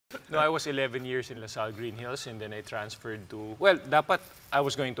No, I was 11 years in LaSalle Green Hills and then I transferred to, well, dapat I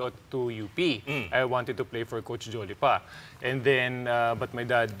was going to UP. I wanted to play for Coach Jolly pa. And then, but my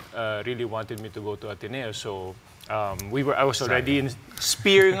dad really wanted me to go to Ateneo. So I was already in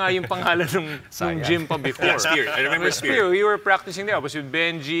Spear nga yung pangalan ng gym pa before. Yeah, Spear. I remember Spear. We were practicing there. I was with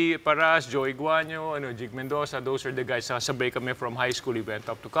Benji, Paras, Joey Guanyo, Jig Mendoza. Those are the guys. Sabay kami from high school. We went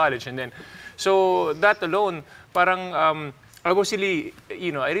up to college. And then, so that alone, parang, I was really,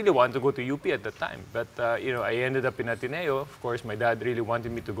 I really wanted to go to UP at that time. But, I ended up in Ateneo. Of course, my dad really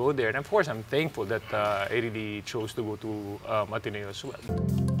wanted me to go there. And of course, I'm thankful that I really chose to go to Ateneo as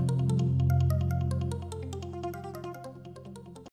well.